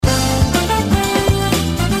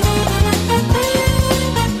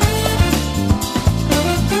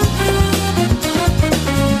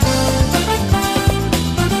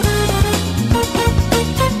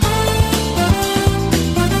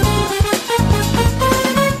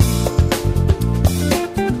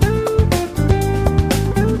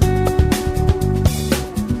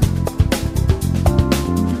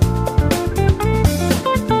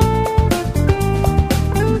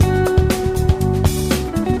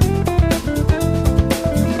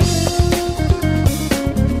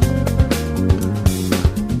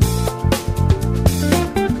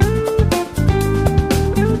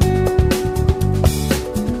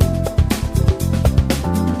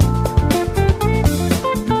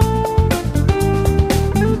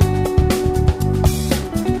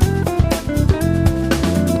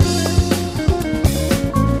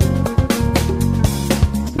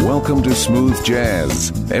to Smooth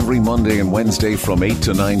Jazz. Every Monday and Wednesday from 8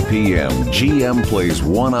 to 9 p.m., GM plays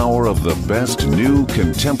 1 hour of the best new,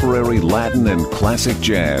 contemporary, Latin, and classic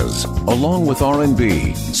jazz, along with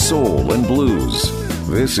R&B, soul, and blues.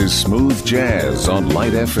 This is Smooth Jazz on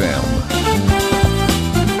Light FM.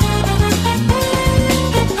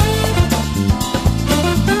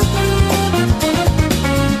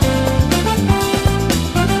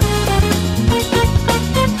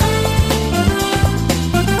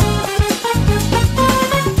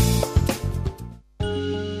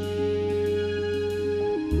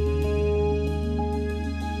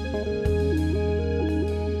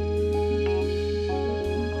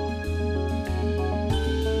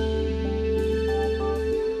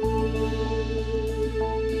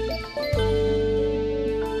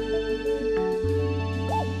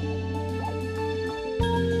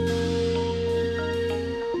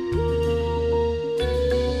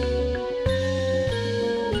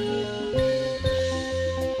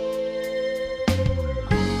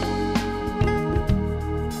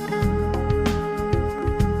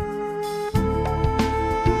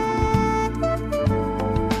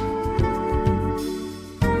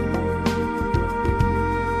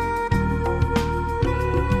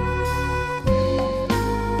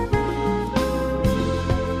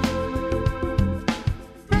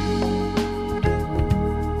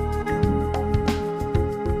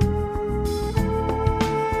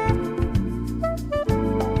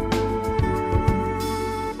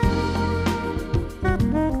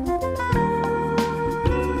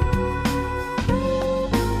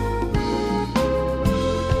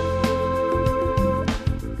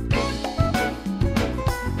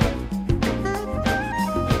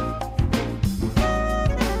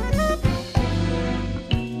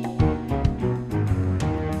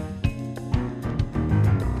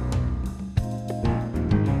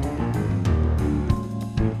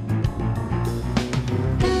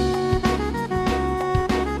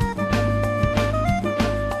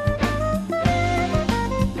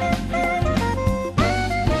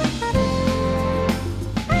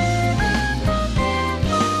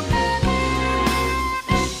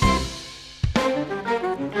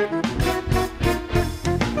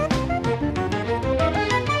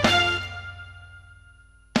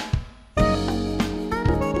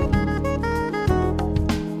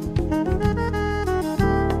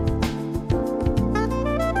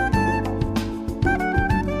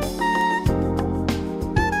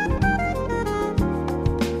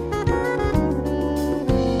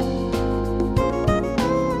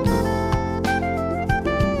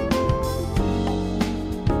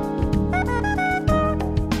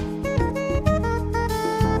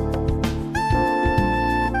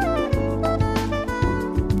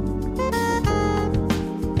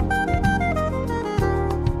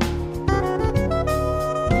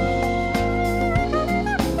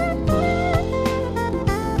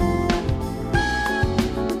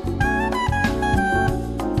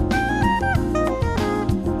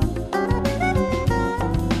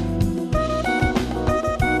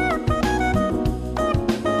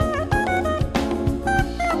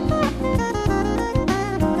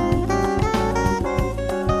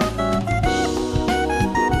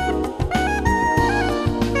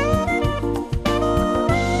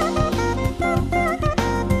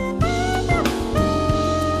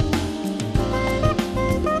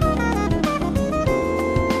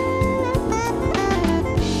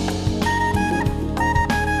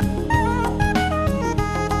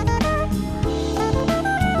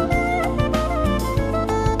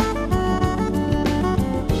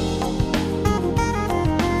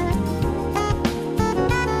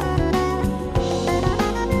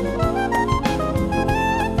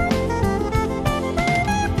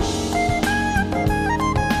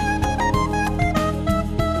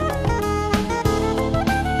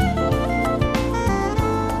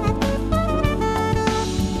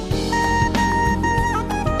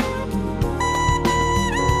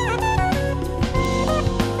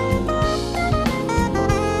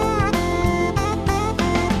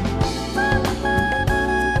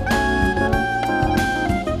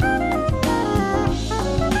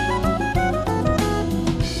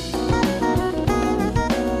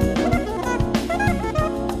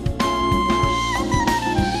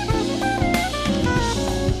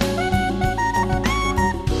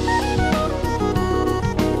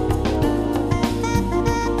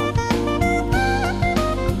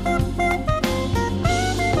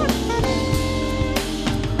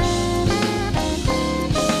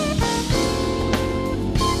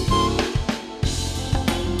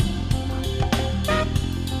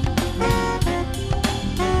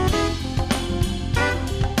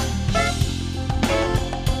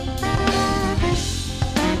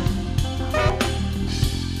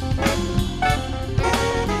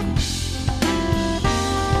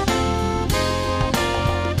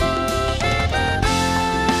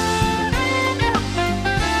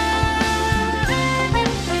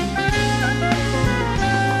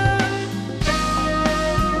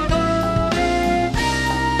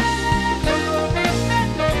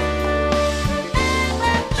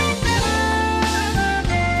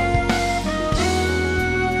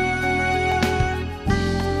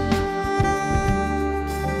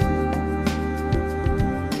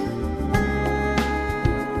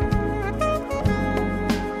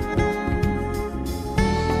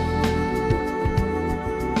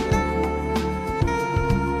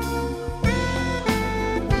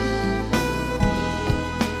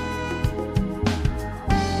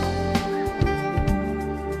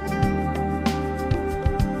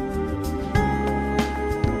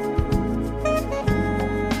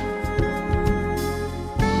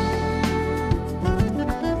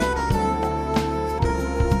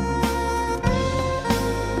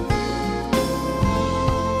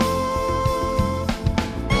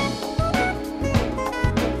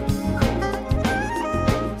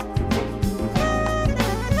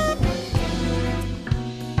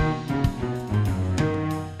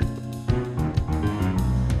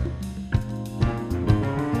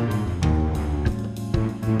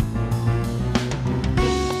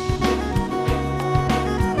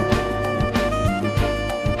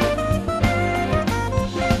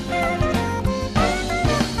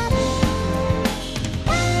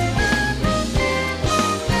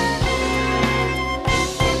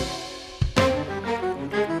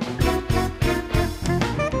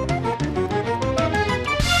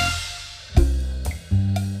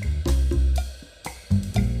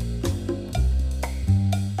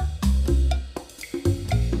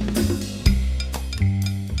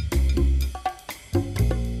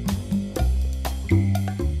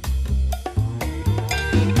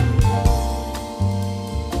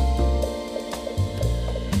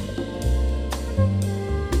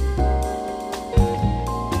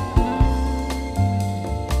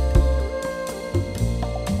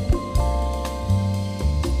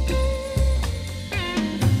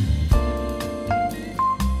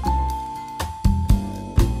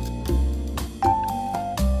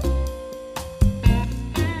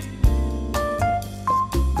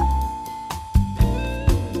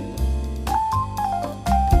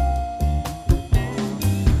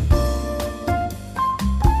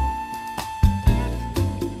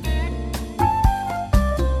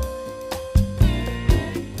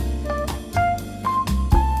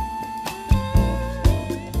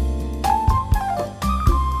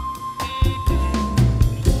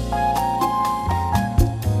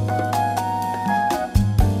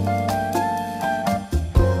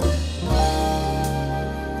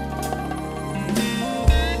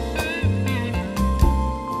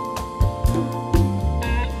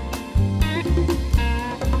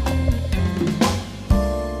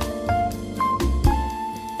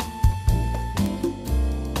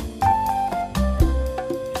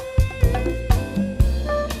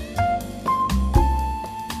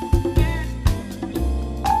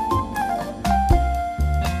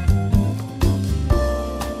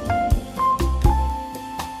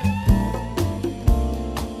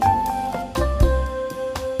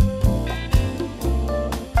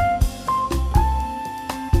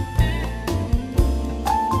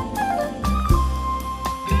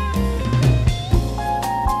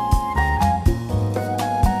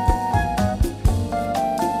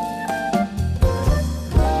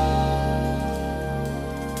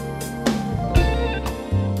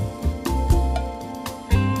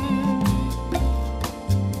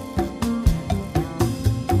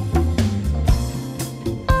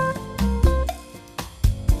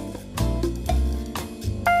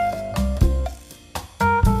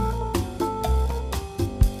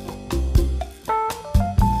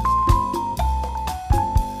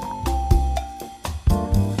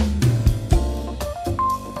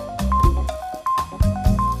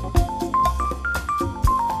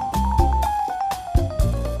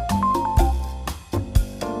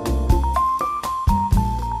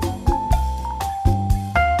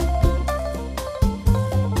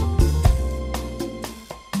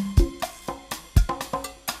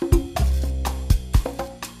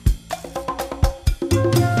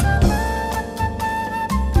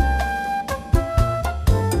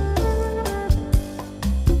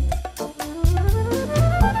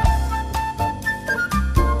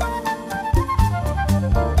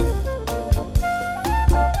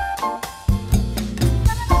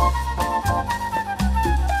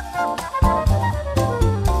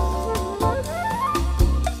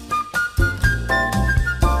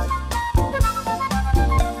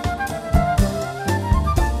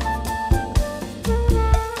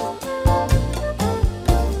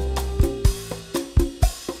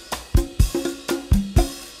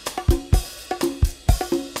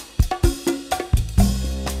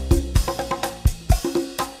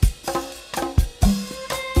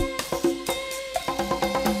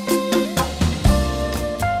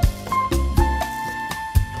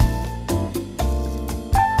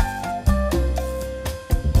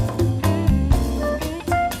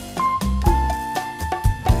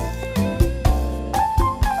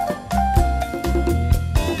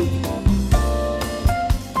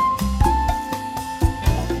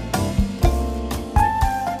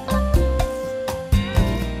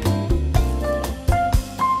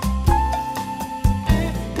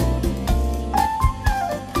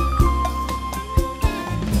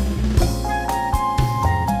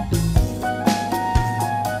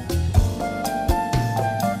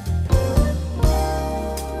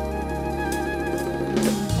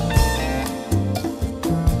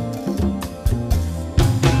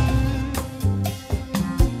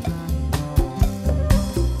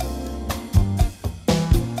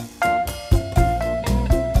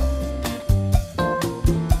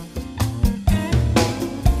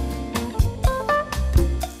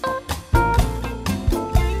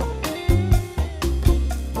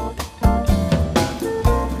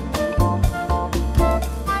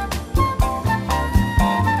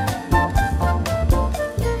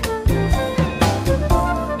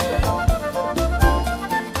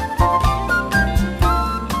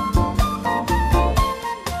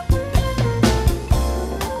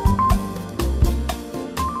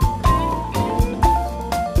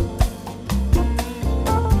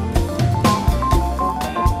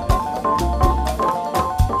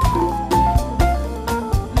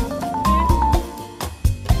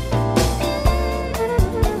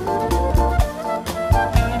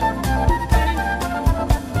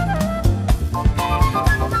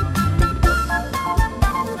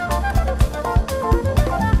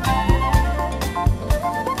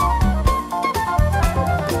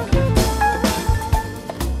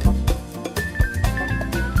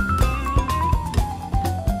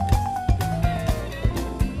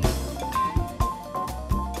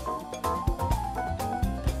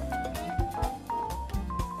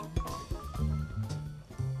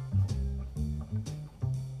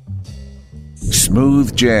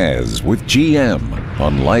 Smooth Jazz with GM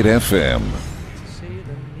on Light FM. Say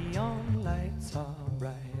the neon lights are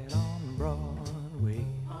bright on Broadway.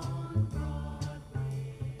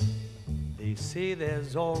 They say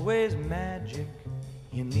there's always magic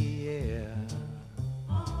in the air.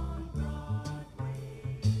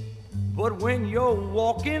 But when you're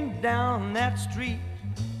walking down that street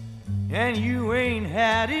and you ain't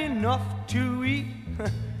had enough to eat,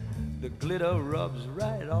 the glitter rubs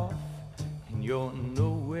right off and you're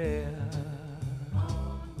nowhere.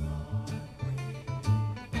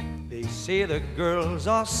 They say the girls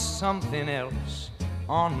are something else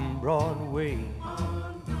on Broadway.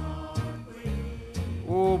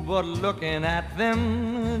 Oh, but looking at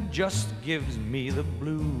them just gives me the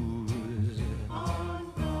blues.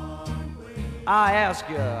 I ask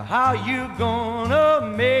you, how you gonna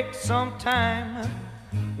make some time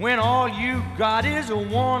when all you got is a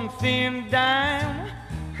one thin dime,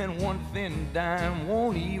 and one thin dime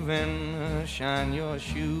won't even shine your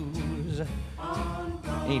shoes?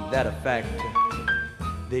 Ain't that a fact?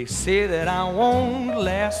 They say that I won't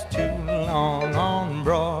last too long on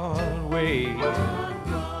Broadway.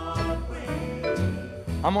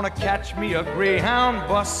 I'm gonna catch me a Greyhound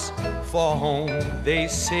bus for home, they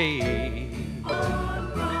say.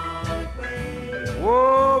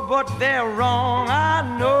 Oh, but they're wrong,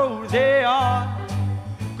 I know they are,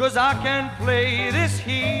 'cause I can play this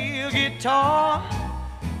here guitar,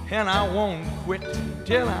 and I won't quit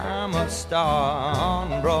till I'm a star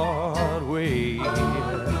on Broadway.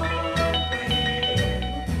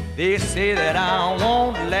 They say that I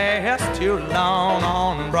won't last too long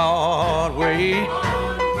on Broadway.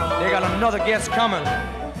 They got another guest coming.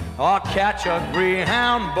 Or catch a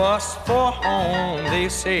Greyhound bus for home, they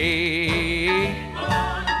say.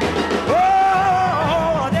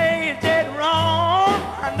 Oh, they ain't dead wrong,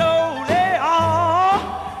 I know they are,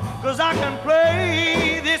 'cause I can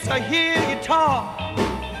play this here guitar,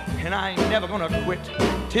 and I ain't never gonna quit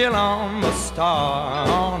till I'm a star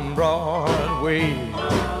on Broadway.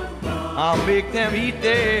 I'll make them eat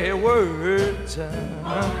their words.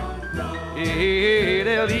 Yeah,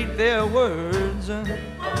 they'll eat their words.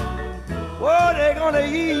 Oh, they're gonna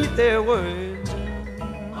eat their words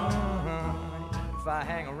if I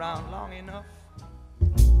hang around long enough.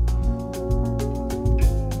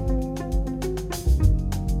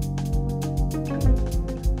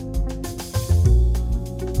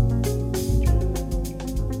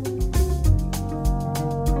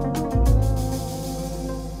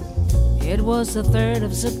 It was the 3rd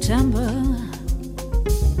of September.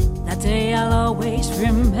 That day I'll always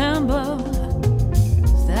remember.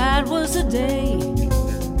 That was the day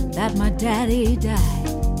that my daddy died.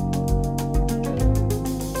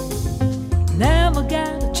 Never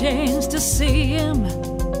got a chance to see him.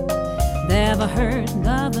 Never heard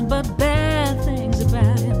nothing but bad things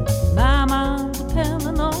about him. Mama, I'm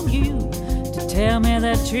depending on you to tell me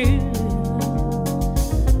the truth.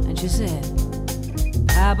 And she said,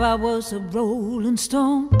 Papa was a rolling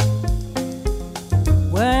stone.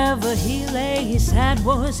 Wherever he lay, his head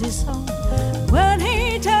was his home. When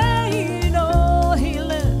he died, all he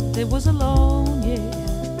left, it was alone, yeah.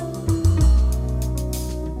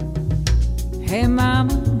 Hey,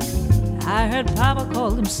 Mama, I heard Papa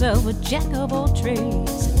call himself a jack of all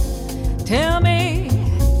trades. Tell me,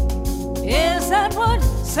 is that what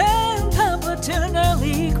sent Papa to an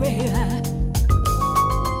early grave?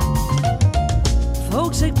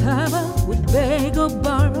 Folks say Papa would beg or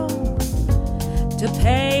borrow to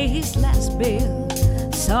pay his last bill.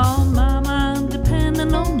 So, Mama, I'm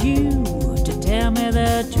depending on you to tell me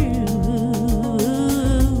the truth.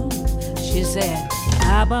 She said,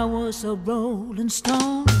 Papa was a rolling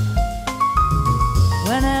stone.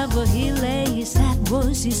 Whenever he lay, his head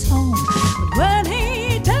was his home. But when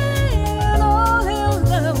he died, all he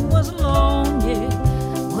left was alone, yeah,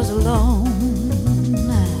 was alone.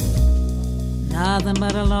 Nothing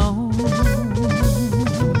but alone.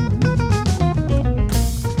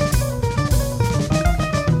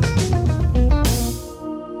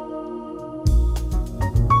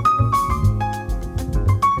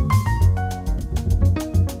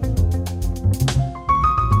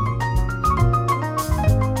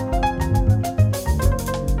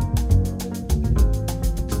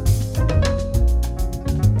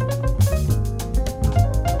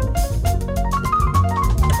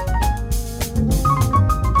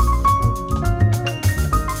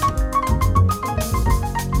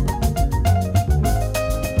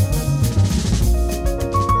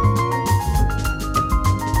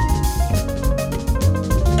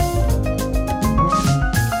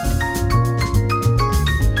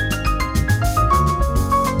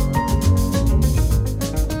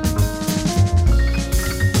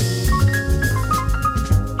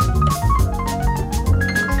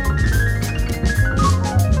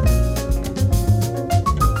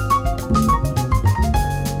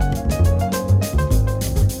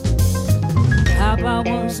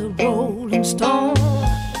 Papa was a rolling stone.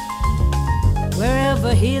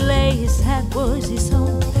 Wherever he lay, his hat was his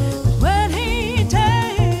home. But when he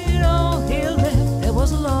tied all he left, there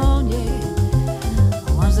was alone, yeah.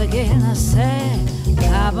 Once again I said,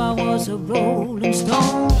 Papa was a rolling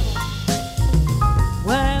stone.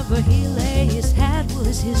 Wherever he lay, his hat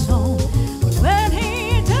was his home. But when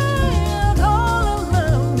he died, all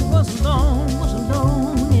alone, was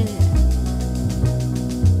alone, yeah.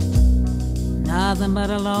 Nothing but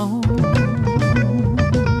alone.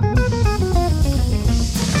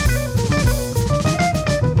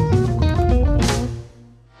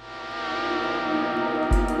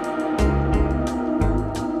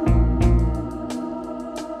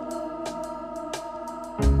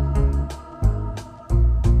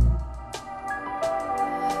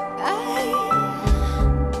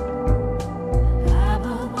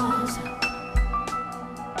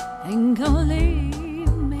 Ain't gonna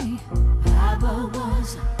leave me. Papa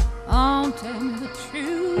was on, tell me the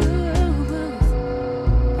truth.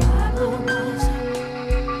 Papa was,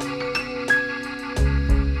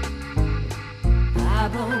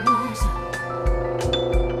 Papa was,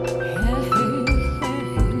 hey,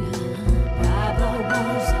 Papa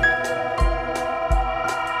was.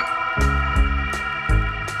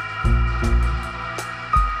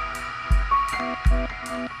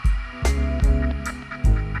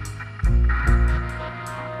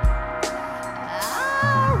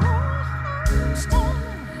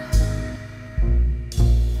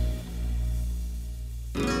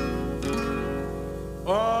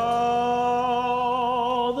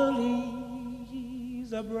 All the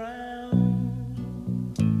leaves are brown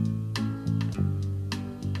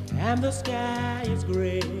and the sky is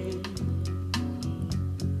gray.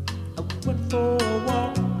 I went for a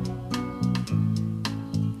walk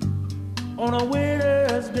on a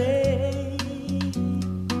winter's day.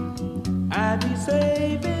 I'd be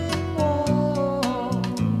safe and warm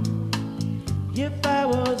if I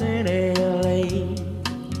was in LA.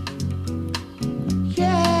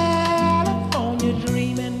 California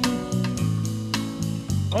dreaming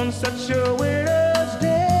on such a winter's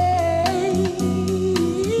day.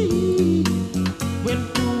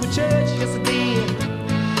 Went to a church yesterday.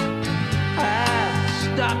 I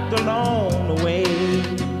stopped along the way.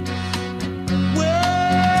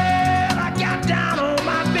 Well, I got down on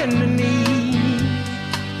my bending knee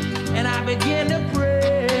and I began to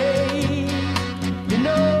pray. You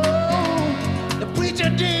know, the preacher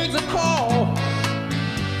digs a call,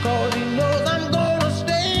 'cause he knows I'm gonna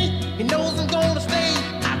stay. He knows I'm gonna stay.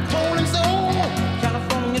 I told him so.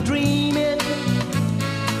 California dreaming.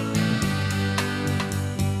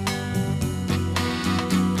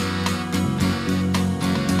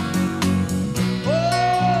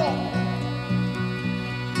 Oh,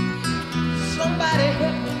 somebody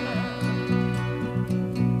help me now.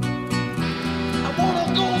 I wanna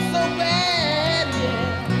go so bad, yeah.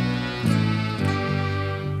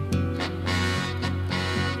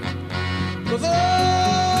 Cause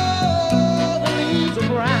all the leaves are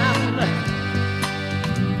brown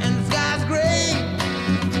and the sky's gray,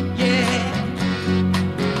 yeah.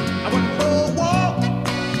 I went for a walk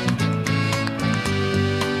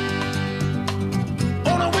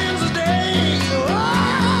on a Wednesday. Oh,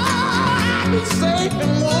 I'd be safe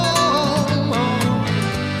and warm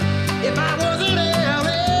if I was in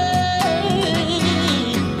LA.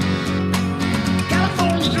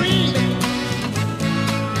 California dreaming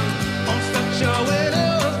on such a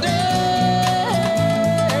winter's day,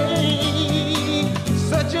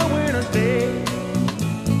 such a winter's day,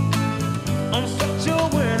 on such a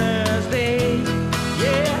winter's day,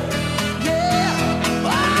 yeah, yeah.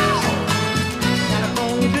 Wow.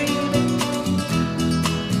 California dreaming,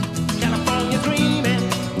 California dreaming.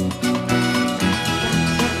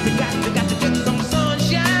 We got to get some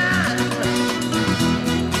sunshine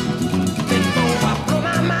before I blow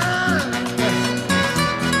my mind.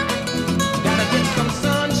 Gotta get some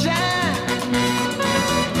sunshine.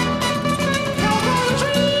 California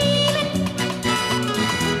dreaming.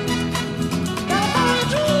 California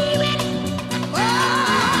dreaming.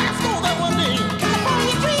 Oh, let's go that one day.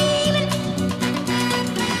 California dreaming.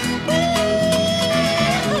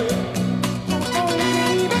 Ooh, California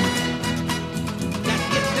dreaming. Gotta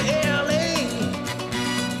get to LA.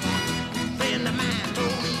 Friend of mine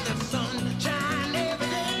told me the sun shine every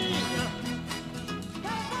day.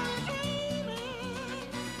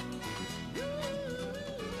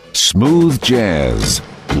 Smooth Jazz,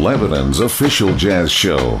 Lebanon's official jazz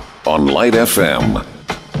show on Light FM.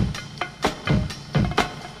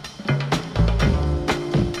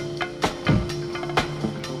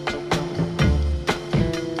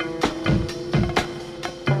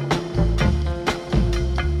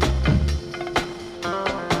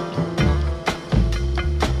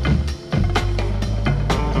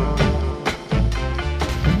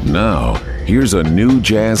 Here's a new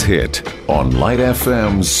jazz hit on Light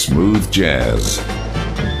FM's Smooth Jazz.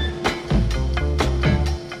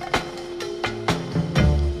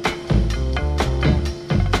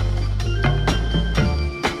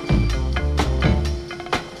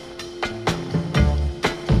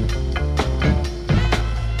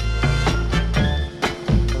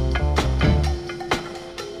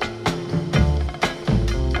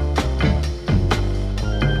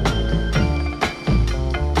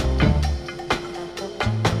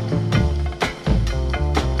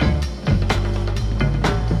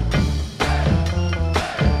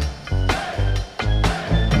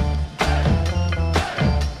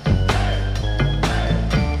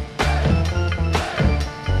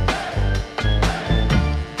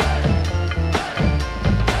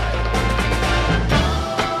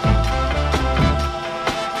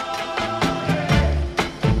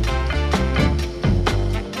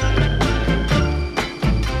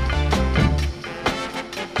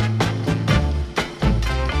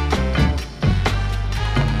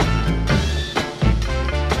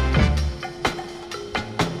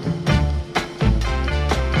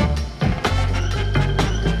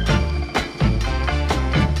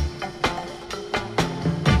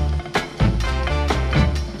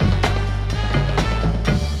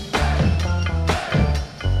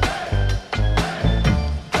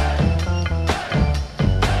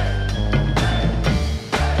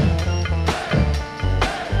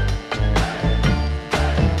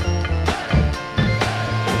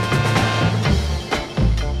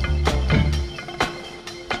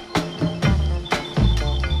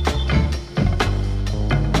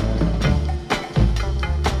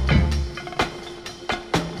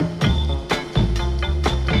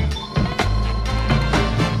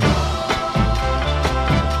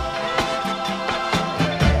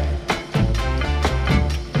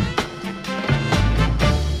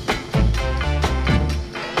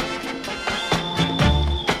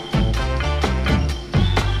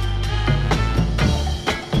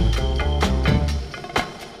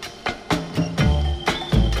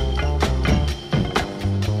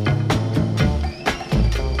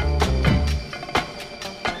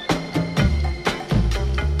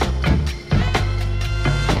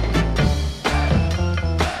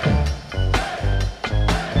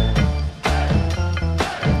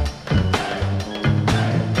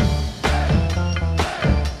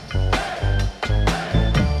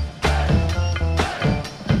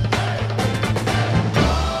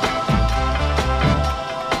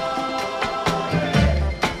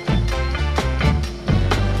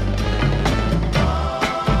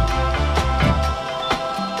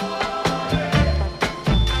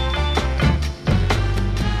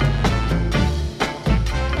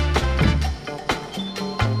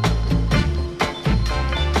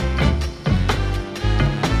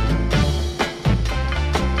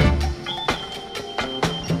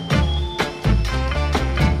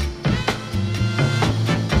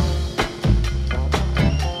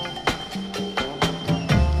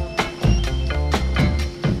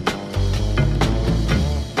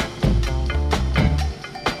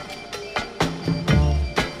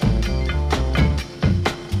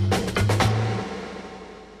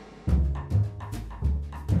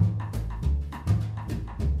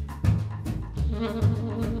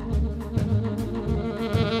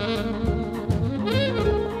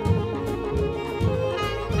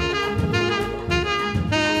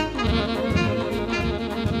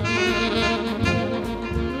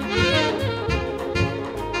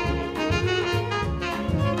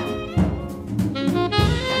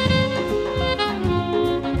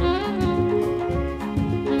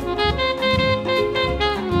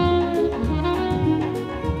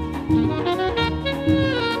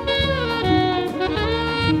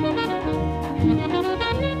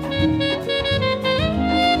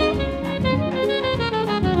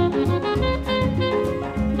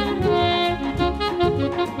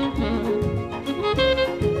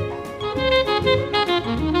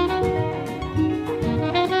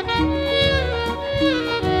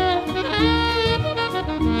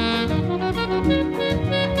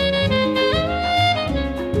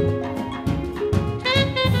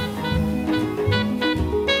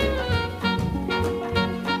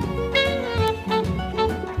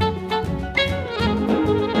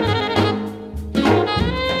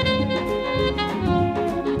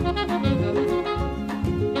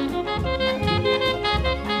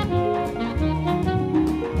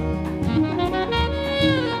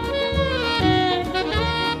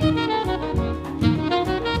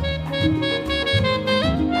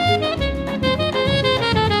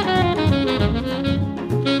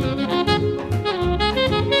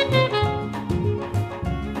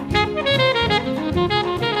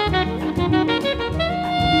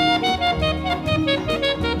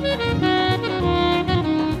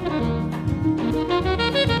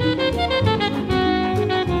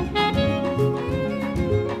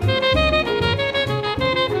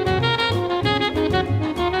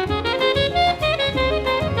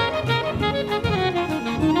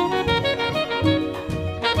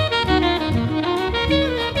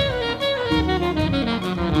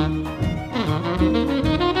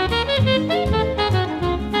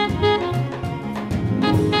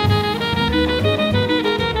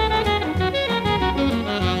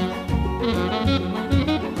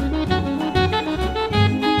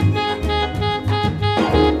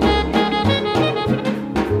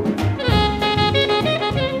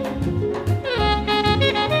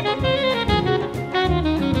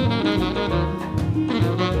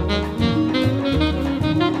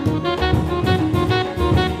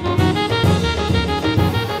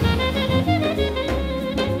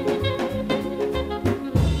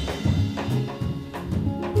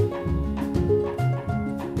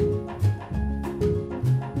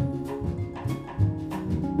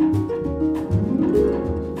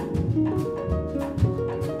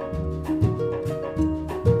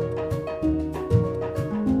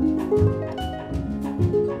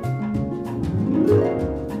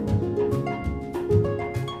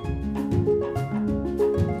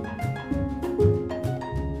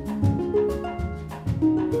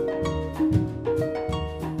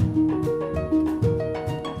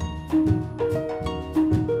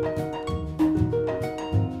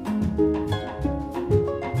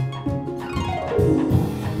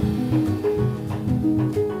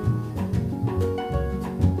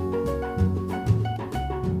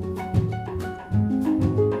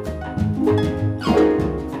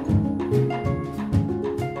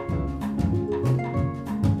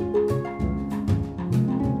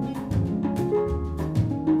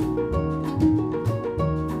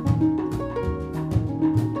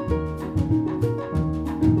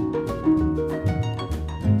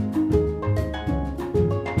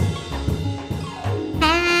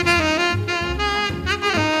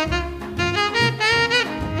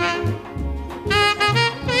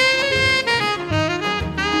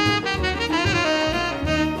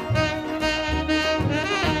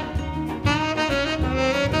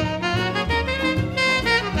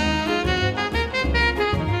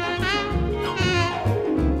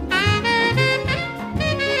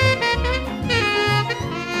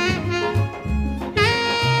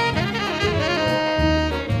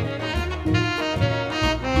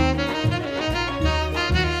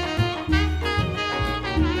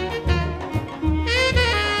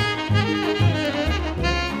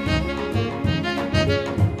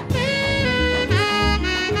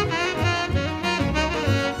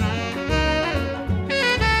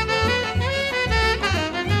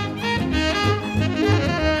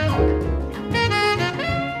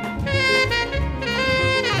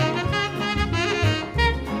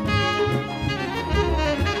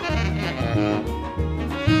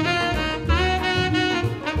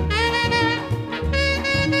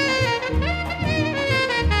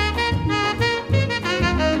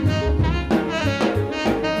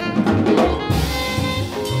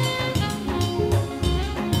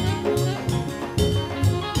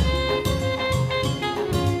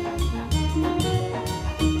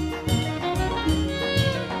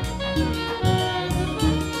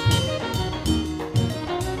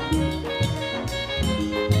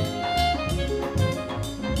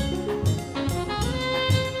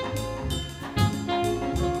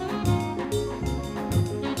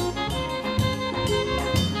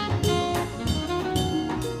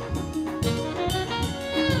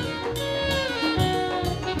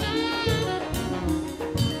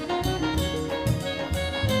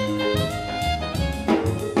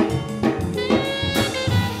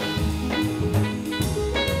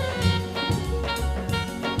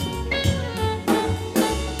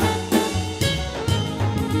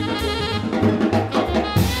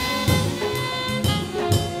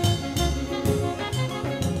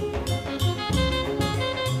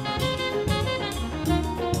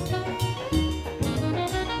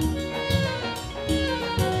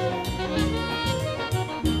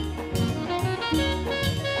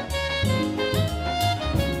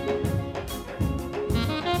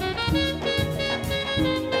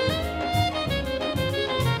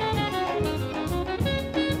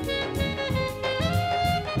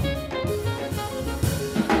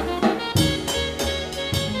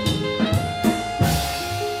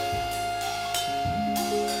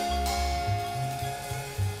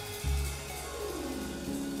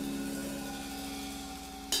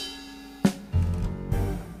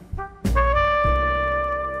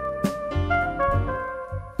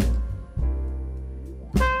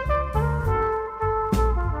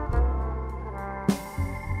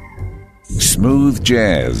 Smooth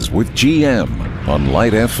Jazz with GM on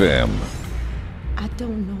Light FM. I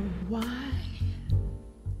don't know why,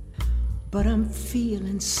 but I'm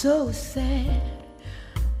feeling so sad.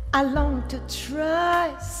 I long to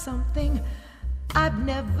try something I've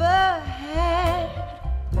never had.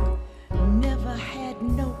 Never had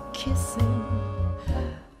no kissing.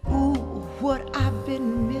 Ooh, what I've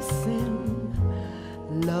been missing.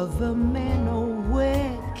 Lover man, oh,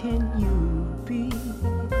 where can you be?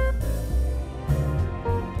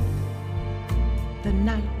 The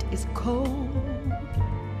night is cold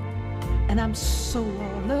and I'm so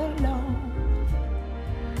all alone.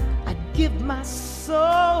 I'd give my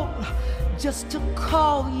soul just to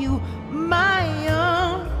call you my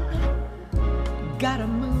own. Got a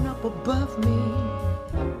moon up above me,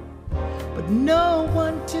 but no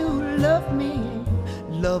one to love me.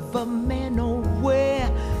 Lover man, oh, where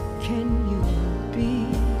can you be?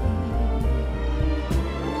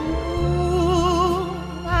 Ooh,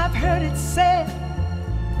 I've heard it said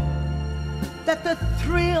that the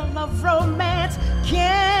thrill of romance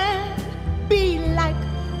can be like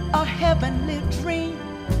a heavenly dream.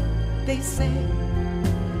 They say,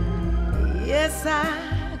 yes, I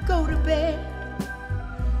go to bed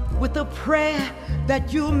with a prayer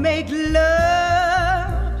that you'll make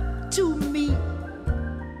love to me.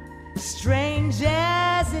 Strange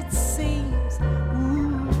as it seems,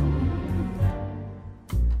 ooh,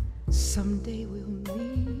 someday we'll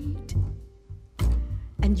meet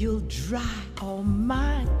and you'll dry all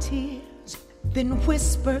my tears, then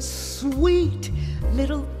whisper sweet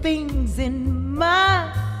little things in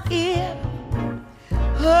my ear,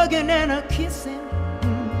 hugging and a kissing.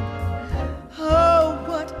 Oh,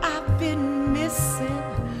 what I've been missing.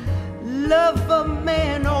 Lover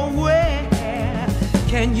man, oh, where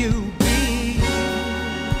can you be?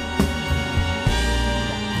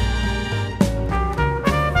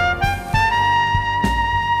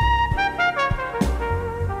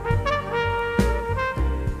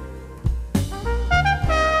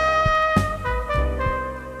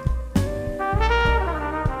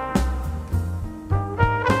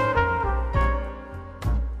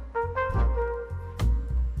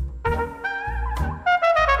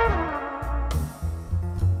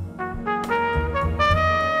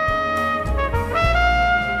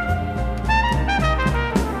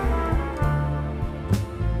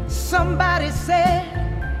 Somebody said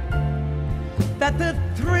that the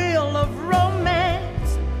thrill of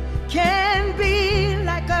romance can be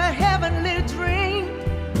like a heavenly dream.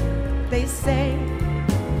 They say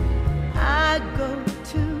I go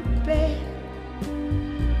to bed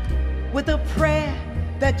with a prayer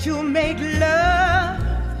that you'll make love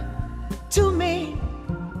to me.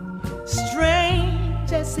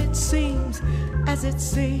 Strange as it seems,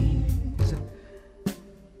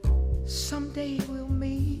 someday we'll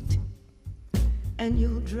meet and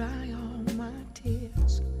you'll dry all my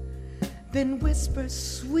tears, then whisper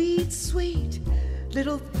sweet, sweet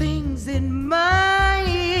little things in my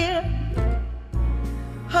ear,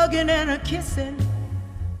 hugging and a kissing.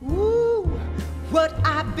 Ooh, what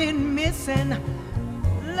I've been missing.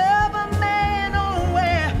 Lover man, oh,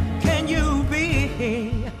 where can you be?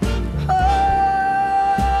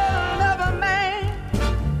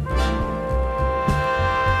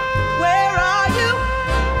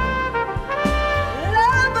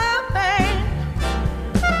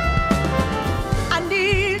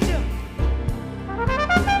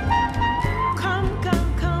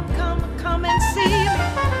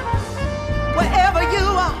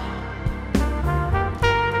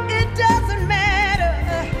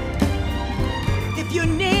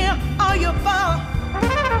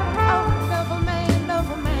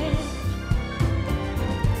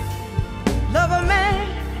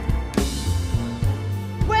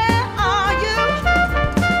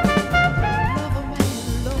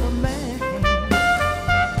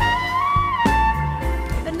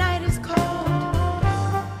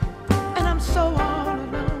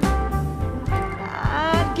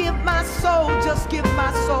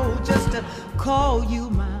 Call you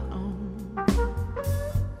my own.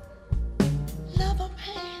 Lover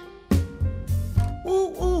man,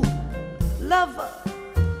 ooh, ooh, lover,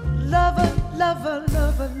 lover, lover,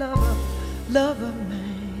 lover, lover, lover man.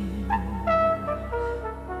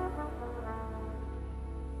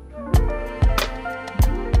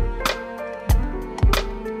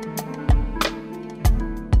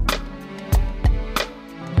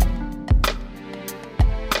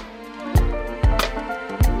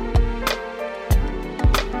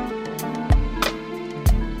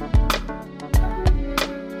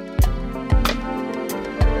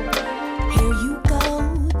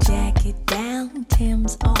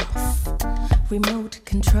 Remote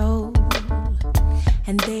control,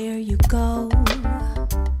 and there you go,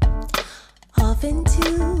 off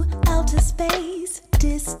into outer space,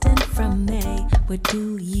 distant from me. Where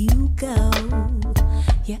do you go?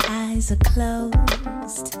 Your eyes are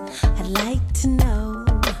closed. I'd like to know.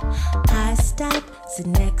 I stop, sit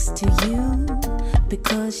next to you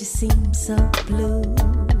because you seem so blue,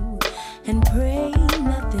 and pray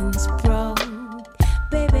nothing's broke.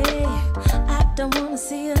 Baby, I don't wanna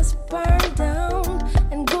see us burn down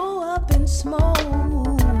and go up in smoke.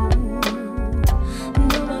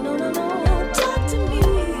 No, no, no, no, no, talk to me.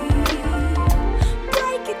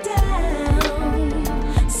 Break it down,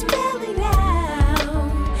 spell it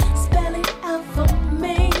out for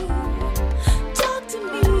me. Talk to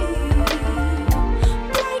me,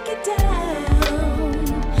 break it down,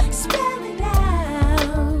 spell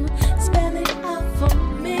it out for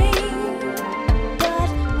me. But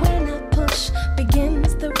when I push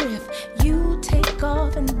begins the riff, you take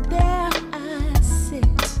off and there I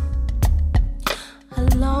sit,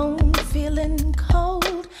 alone, feeling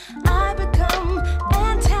cold. I become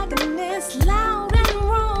antagonist, loud and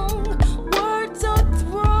wrong. Words are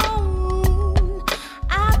thrown.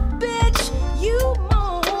 I bitch, you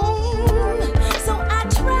moan. So I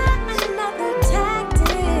try another tactic.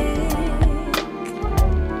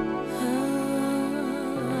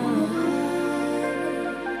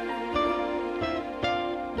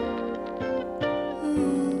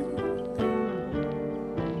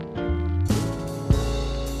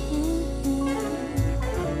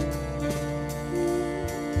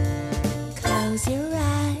 Close your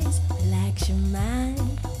eyes, relax your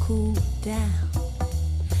mind, cool down,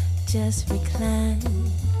 just recline.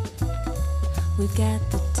 We've got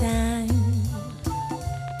the time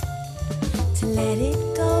to let it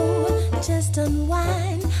go, just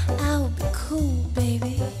unwind. I'll be cool,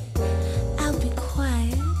 baby, I'll be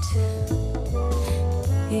quiet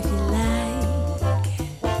if you like.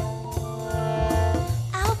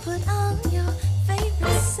 I'll put on your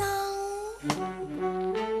favorite song.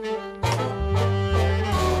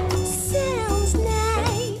 Sounds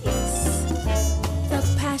nice. The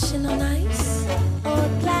passion on ice or a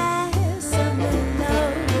glass of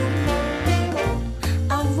Merlot.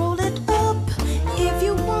 I'll roll it up if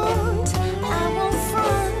you want. I won't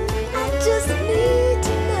front. I just need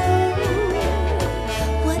to know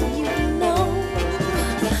what you know.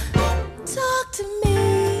 Talk to me.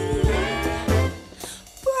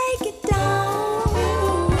 Break it down.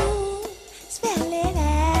 Spell it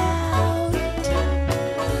out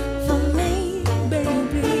for me,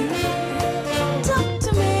 baby. Talk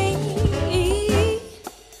to me.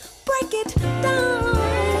 Break it down.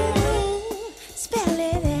 Spell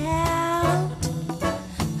it out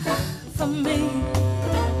for me.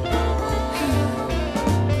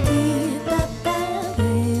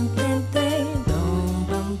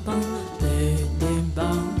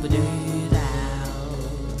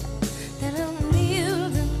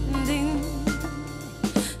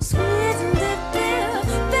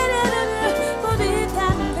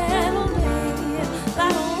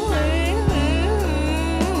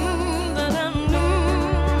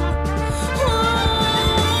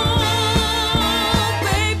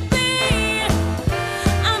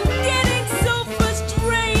 I'm getting so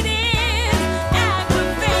frustrated,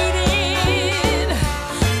 aggravated,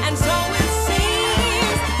 and so it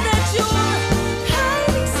seems that you're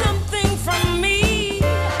hiding something from me,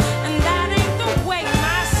 and that ain't the way,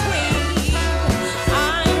 my sweet.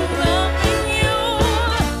 I'm loving you,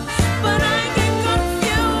 but I get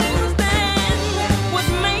confused, and what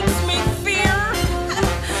makes me fear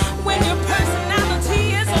when your personality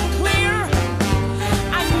is unclear.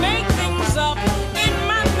 I make things up in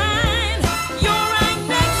my mind. You're right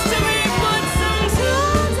next to me, but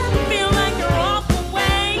sometimes I feel like you're off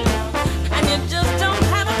away, and you just don't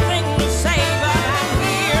have a thing to say. But I'm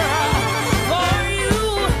here for you.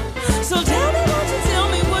 So tell me, won't you tell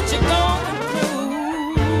me what you're going through?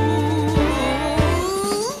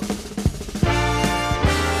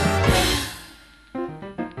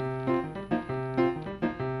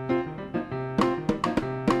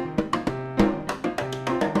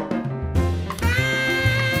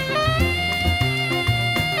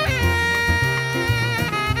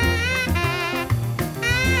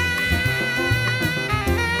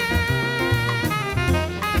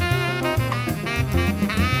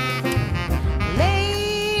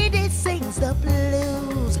 Lady sings the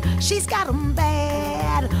blues. She's got 'em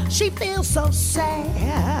bad. She feels so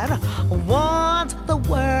sad. Wants the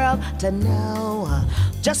world to know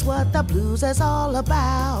just what the blues is all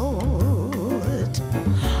about.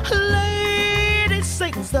 Lady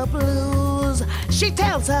sings the blues. blues. She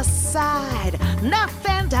tells her side,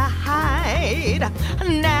 nothing to hide.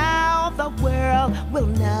 Now the world will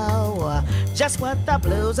know just what the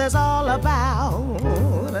blues is all about.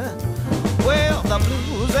 Well, the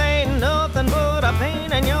blues ain't nothing but a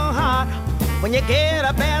pain in your heart. When you get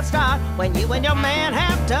a bad start, when you and your man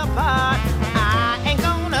have to part, I ain't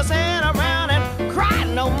gonna sit around and cry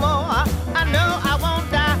no more. I know I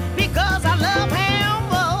won't die because I love him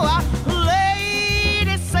more.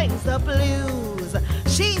 Lady sings the blues.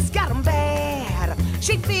 She's got 'em bad.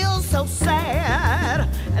 She feels so sad.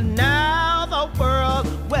 And now the world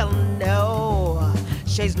will know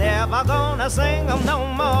she's never gonna sing 'em no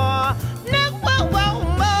more. No more.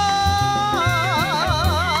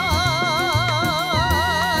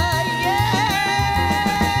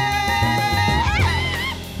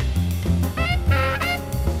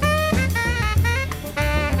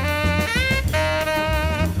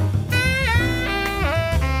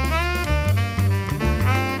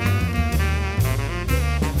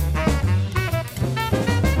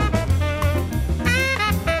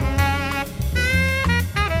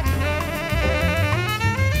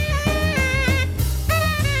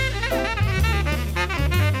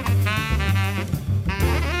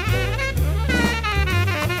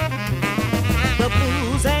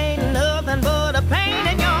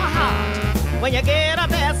 When you get a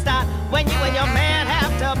bad start, when you and your man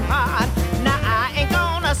have to part. Now I ain't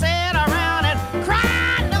gonna sit around and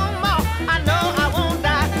cry no more. I know I won't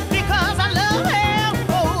die because I love him.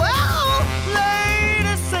 Oh,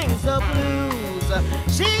 lady sings the blues.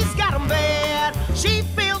 She's got 'em bad. She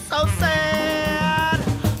feels so sad.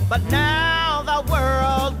 But now the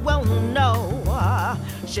world will know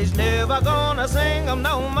she's never gonna sing 'em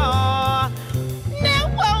no more.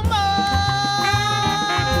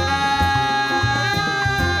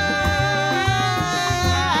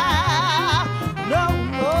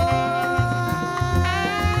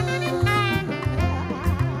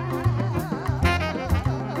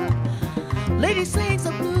 Lady sings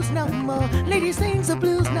the blues no more. Lady sings the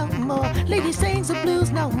blues no more. Lady sings the blues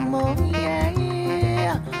no more. Yeah,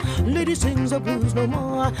 yeah. Lady sings the blues no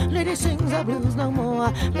more. Lady sings the blues no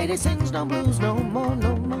more. Lady sings no blues no more.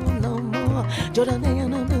 No more, no more.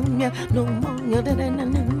 No more. No more. No more.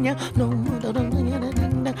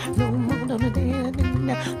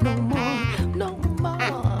 No more.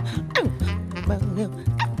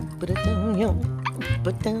 No more.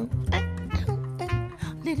 But down.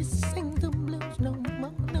 Lady sing the blues no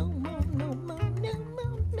more, no more, no more, no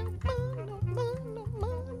more, no more, no more, no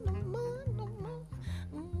more, no more, no more.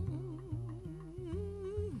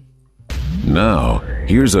 Now,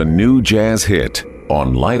 here's a new jazz hit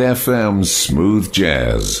on Light FM's Smooth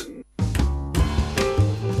Jazz.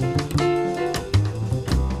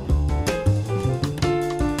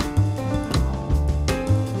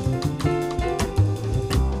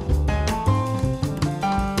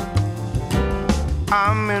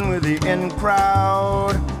 I'm in with the in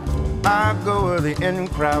crowd. I go where the in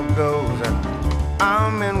crowd goes.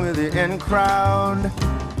 I'm in with the in crowd.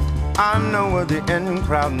 I know what the in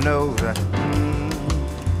crowd knows.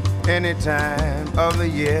 Any time of the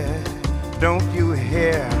year, don't you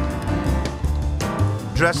hear?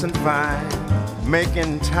 Dressing fine,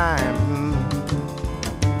 making time.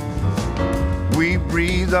 We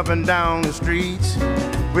breeze up and down the streets.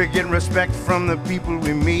 We're getting respect from the people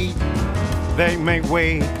we meet. They make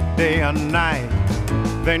way day or night.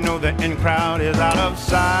 They know the in crowd is out of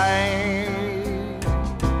sight.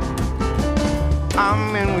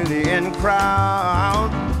 I'm in with the in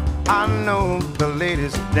crowd. I know the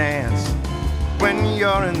ladies dance. When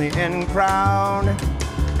you're in the in crowd,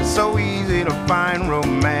 it's so easy to find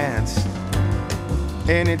romance.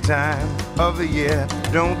 Any time of the year,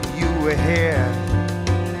 don't you hear?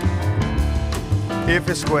 If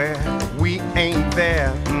it's square, we ain't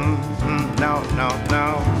there. No, no,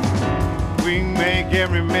 no. We make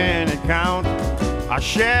every minute count. Our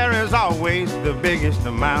share is always the biggest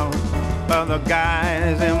amount. Other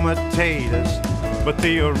guys imitate us, but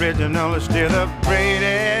the original is still the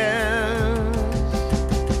greatest.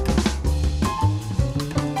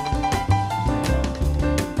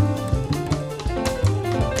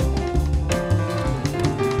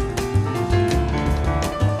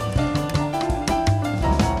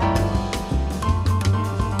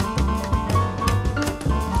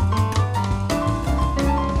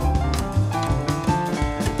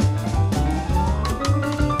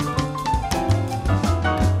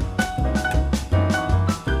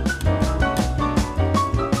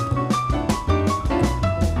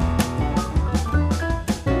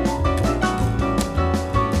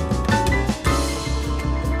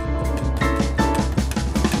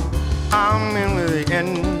 I'm in with the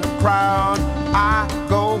in crowd. I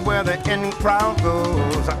go where the in crowd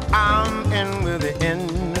goes. I'm in with the in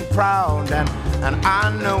crowd, and I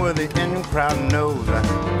know where the in crowd knows.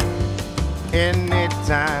 Any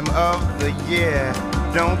time of the year,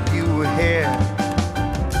 don't you hear?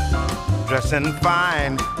 Dressing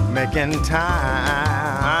fine, making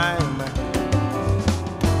time.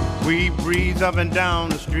 We breeze up and down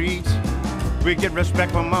the streets. We get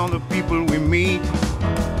respect from all the people we meet.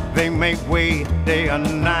 They make way day or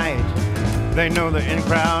night. They know the in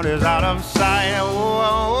crowd is out of sight.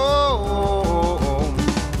 Oh,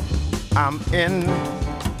 I'm in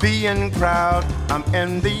the in crowd. I'm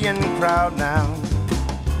in the in crowd now.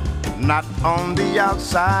 Not on the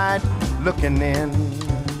outside looking in.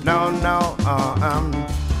 No, no,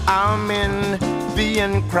 I'm in the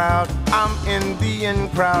in crowd. I'm in the in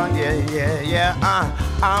crowd. Yeah, yeah, yeah.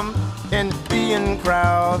 I'm in the in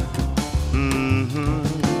crowd. Mm-hmm.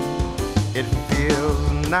 It feels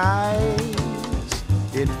nice.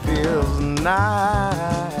 It feels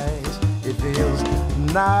nice. It feels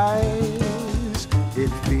nice. It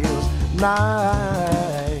feels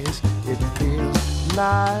nice. It feels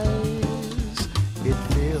nice. It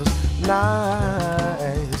feels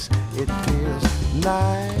nice. It feels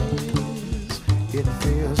nice. It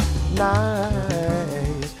feels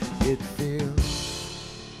nice. It feels.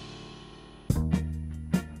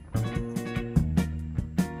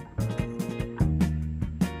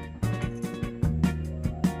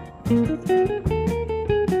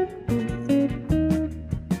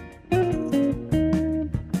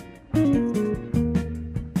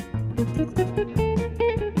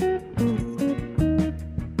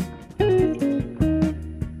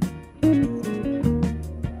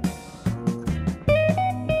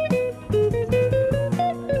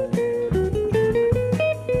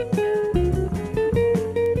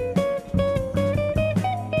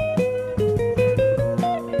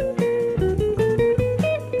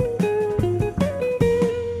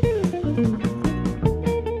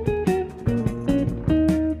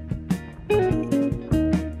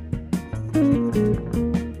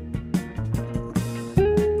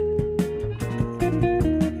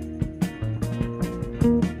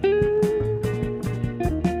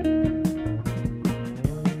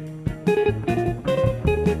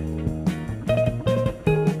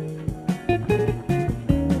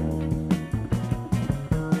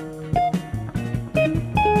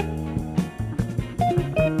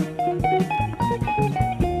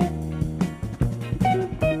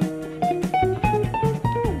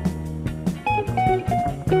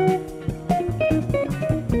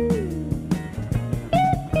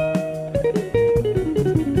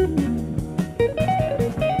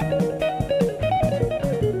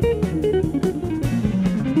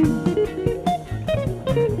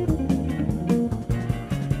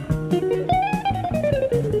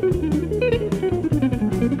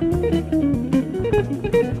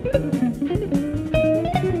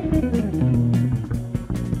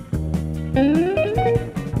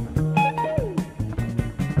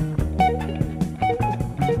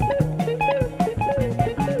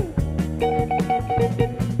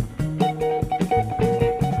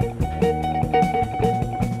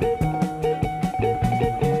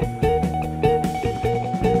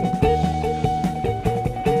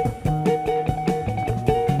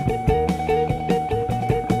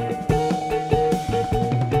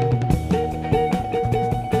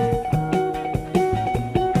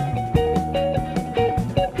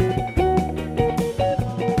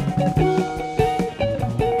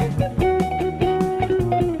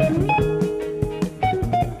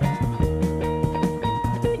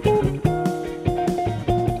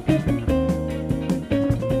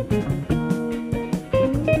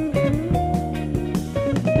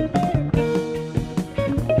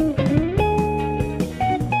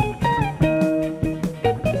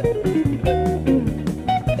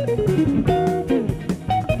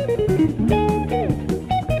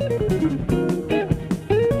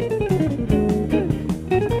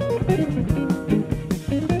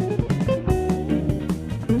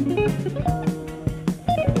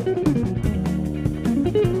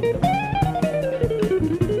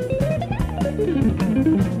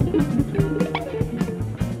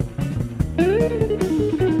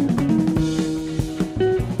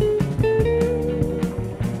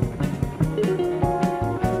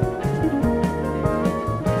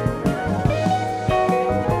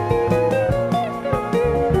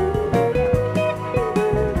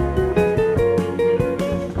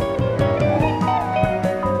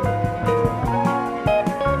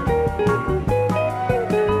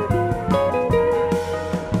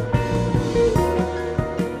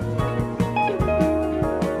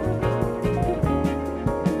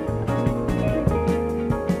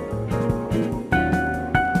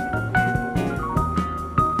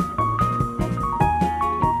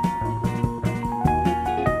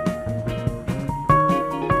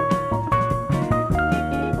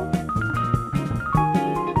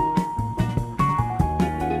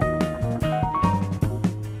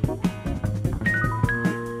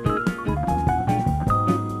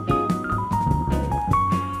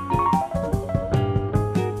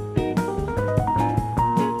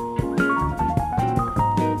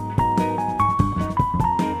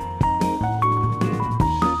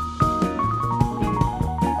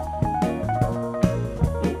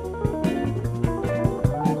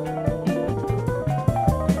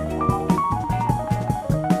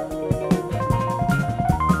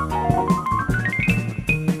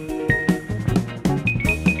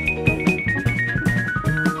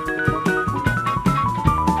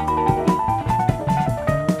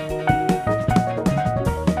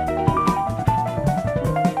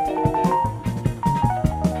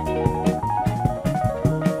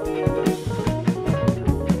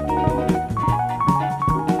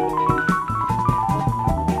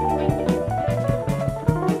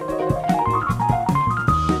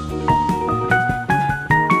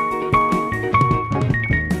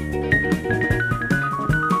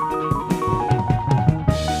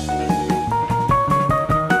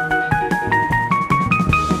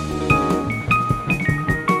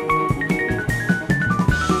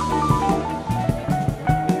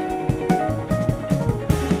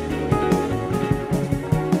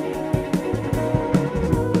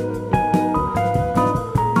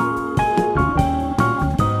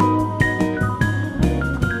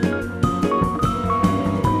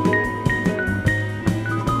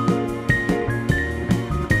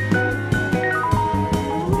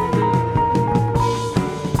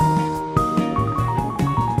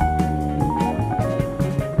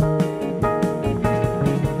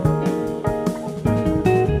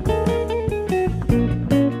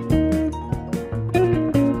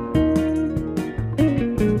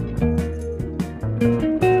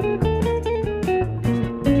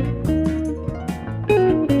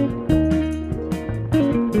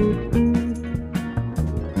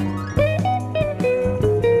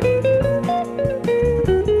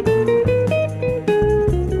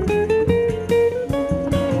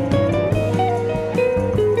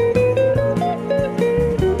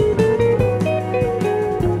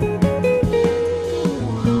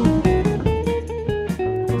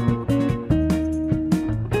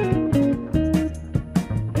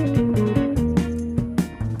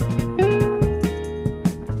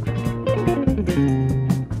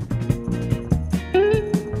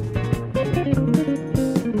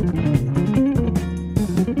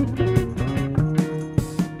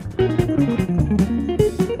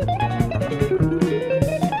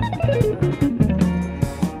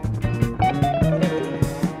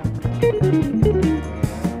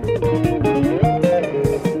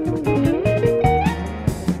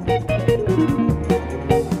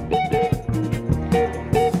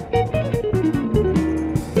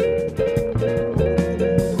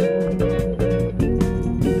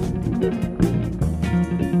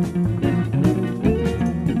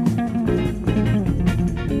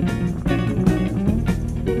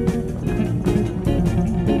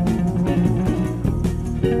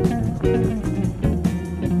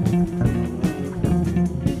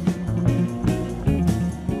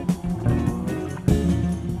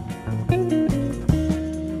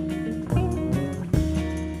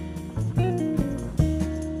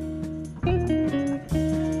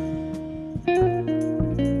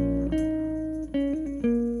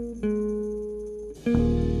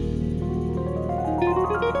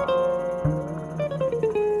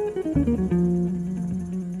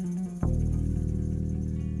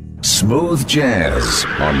 Smooth Jazz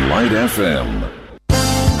on Light FM.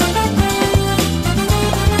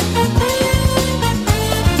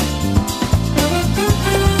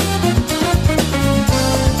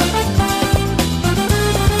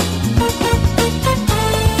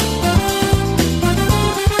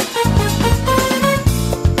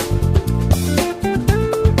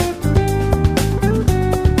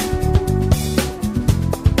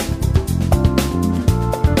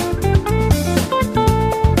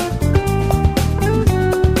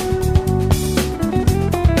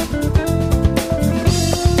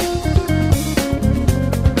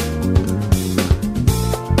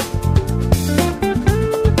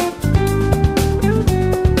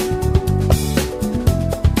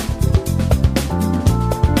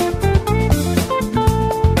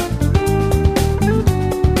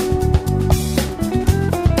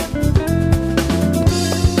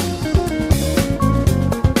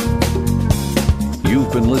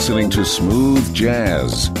 Listening to Smooth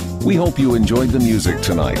Jazz. We hope you enjoyed the music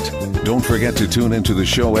tonight. Don't forget to tune into the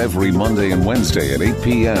show every Monday and Wednesday at 8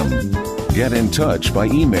 p.m. Get in touch by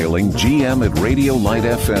emailing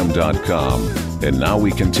gm@radiolightfm.com. And now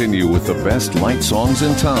we continue with the best light songs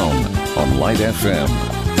in town on Light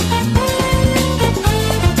FM.